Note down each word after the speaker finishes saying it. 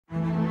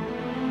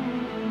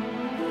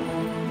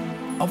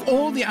Of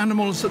all the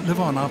animals that live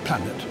on our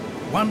planet,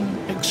 one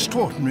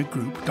extraordinary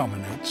group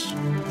dominates.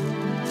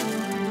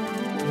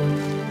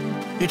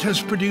 It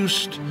has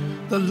produced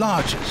the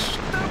largest,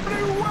 the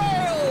blue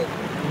whale,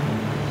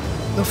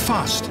 the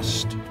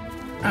fastest,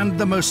 and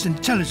the most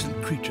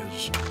intelligent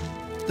creatures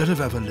that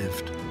have ever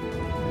lived.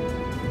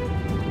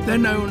 They're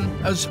known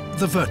as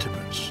the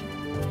vertebrates,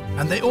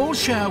 and they all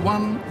share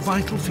one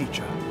vital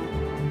feature: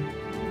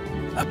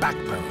 a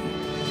backbone.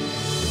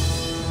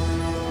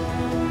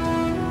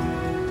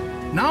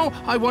 Now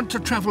I want to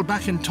travel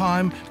back in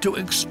time to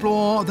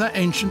explore their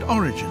ancient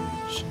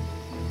origins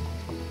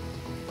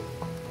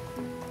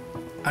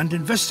and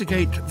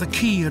investigate the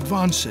key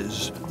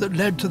advances that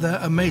led to their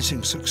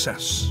amazing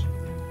success.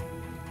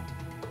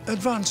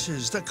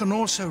 Advances that can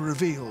also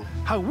reveal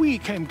how we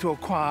came to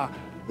acquire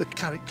the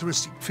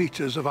characteristic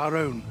features of our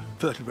own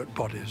vertebrate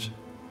bodies.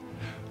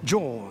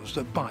 Jaws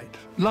that bite,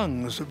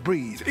 lungs that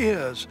breathe,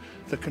 ears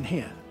that can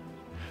hear.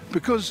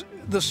 Because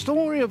the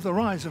story of the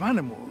rise of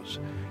animals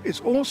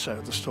is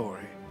also the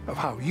story of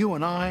how you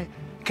and I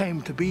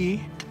came to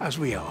be as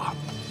we are.